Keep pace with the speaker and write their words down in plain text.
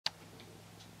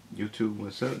YouTube,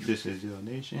 what's up? This is Éjjel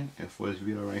Nation, and for this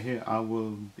video right here, I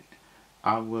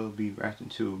will be reacting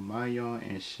to Myon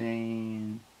and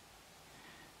Shane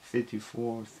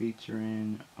 54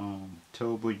 featuring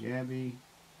Tóth Gabi,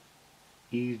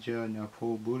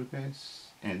 Éjjel-Nappal,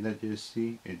 Budapest, and let's just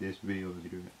see if this video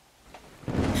is good.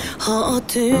 Ha a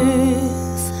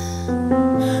tűz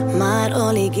már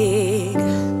alig ég,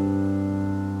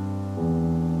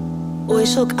 oly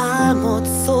sok álmot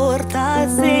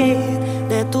szórtál szét,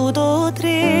 de tudod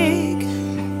rég,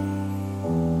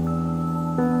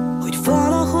 hogy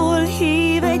valahol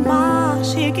hív egy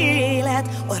másik élet,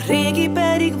 a régi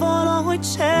pedig valahogy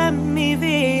semmi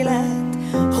vélet.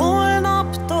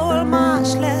 Holnaptól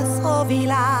más lesz a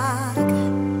világ.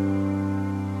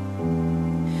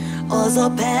 Az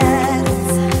a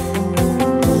perc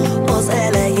az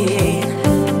elején,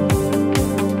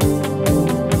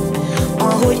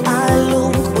 ahogy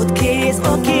állunk ott kéz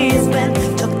a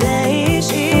kézben, csak te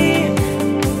és én.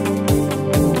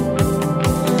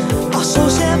 A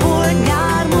sose volt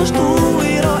nyár most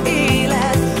újra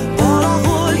élet,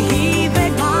 valahol hív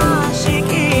egy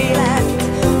másik élet.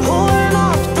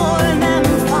 Holnaptól nem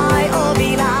fáj a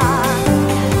világ.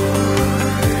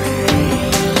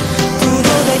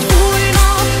 Tudod, egy új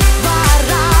nap vár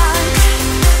ránk,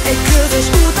 egy közös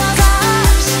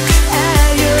utazás.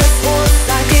 Eljössz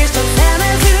hozzánk és csak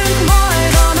szemezünk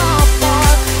majd a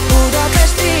nappal.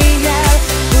 Budapest éjjel,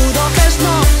 Budapest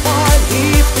nappal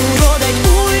hív. Tudod, egy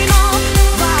új nap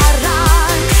vár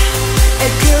ránk,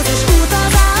 egy közös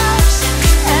utazás.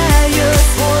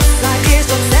 Eljössz hozzánk és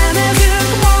csak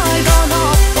szemezünk majd a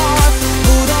nappal.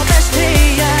 Budapest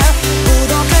éjjel,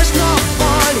 Budapest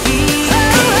nappal hív.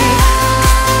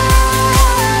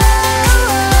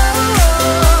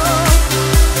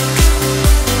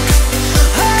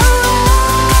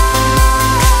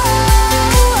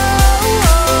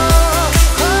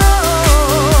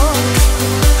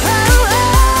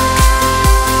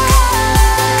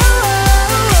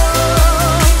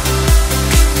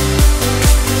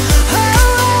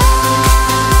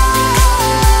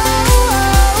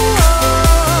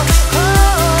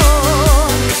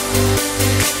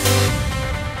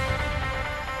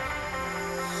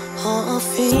 Ha a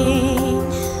fény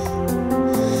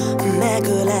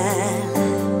megölel,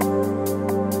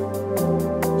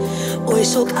 oly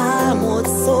sok álmot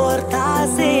szórtál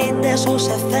szét, de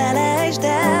sose felejtsd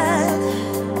el.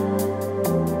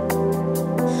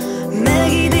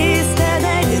 Megidézted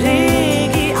egy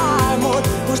régi álmot,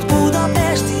 most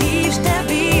Budapest hívs, te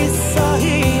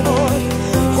visszahívod.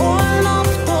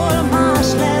 Holnaptól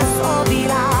más lesz a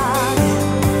világ.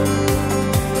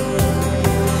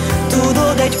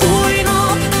 Tudod, egy új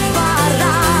nap vár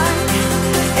ránk,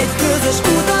 egy közös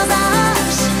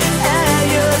utazás.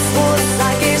 Eljössz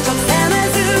hozzánk és csak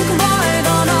szemezünk majd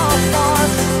a nappal.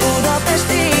 Budapest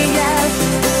éjjel,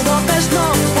 Budapest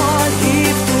nappal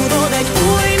hív. Tudod, egy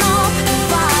új nap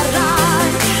vár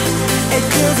ránk, egy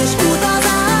közös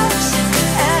utazás.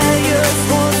 Eljössz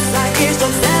hozzánk és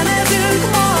csak szemezünk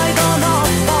majd a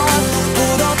nappal.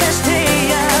 Budapest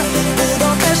éjjel,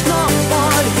 Budapest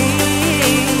nappal hív.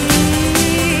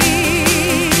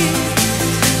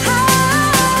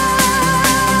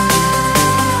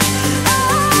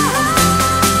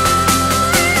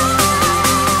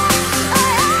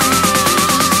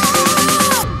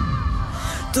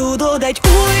 Tudod, egy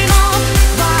új nap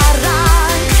vár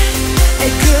ránk,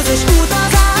 egy közös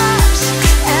utazás.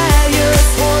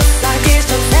 Eljössz hozzánk és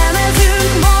csak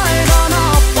szemezünk majd a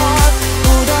nappal.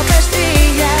 Budapest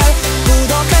éjjel,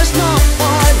 Budapest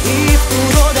nappal hív.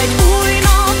 Tudod, egy új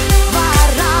nap vár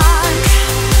ránk,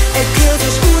 egy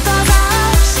közös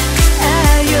utazás.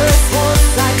 Eljössz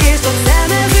hozzánk és csak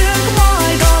szemezünk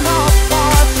majd a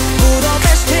nappal.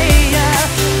 Budapest éjjel,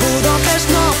 Budapest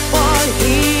nappal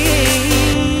hív.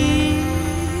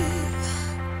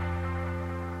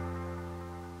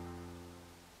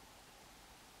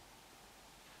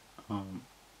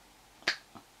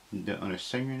 The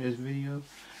singer in this video,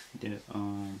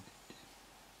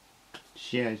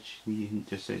 she actually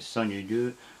just said sung it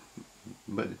good,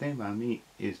 but the thing about me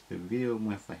is the video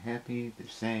went for happy, the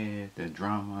sad, the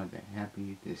drama, the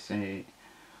happy, the sad.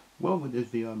 What was this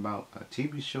video about? A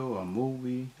TV show, a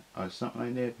movie, or something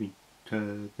like that?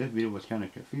 Because this video was kind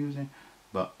of confusing,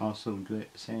 but also good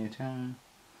at the same time.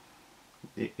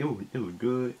 It was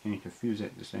good and confusing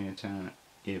at the same time.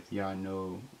 If y'all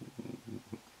know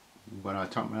what I'm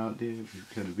talking about there,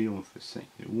 because the video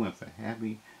went for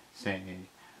happy, sad,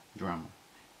 drama.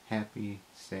 Happy,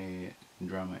 sad,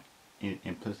 drama,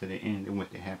 and plus at the end it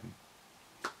went to happy.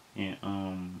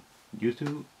 And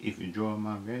YouTube, if you enjoy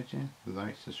my reaction,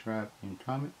 like, subscribe, and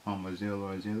comment on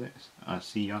Mozilla or Zilla. I'll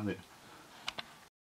see y'all later.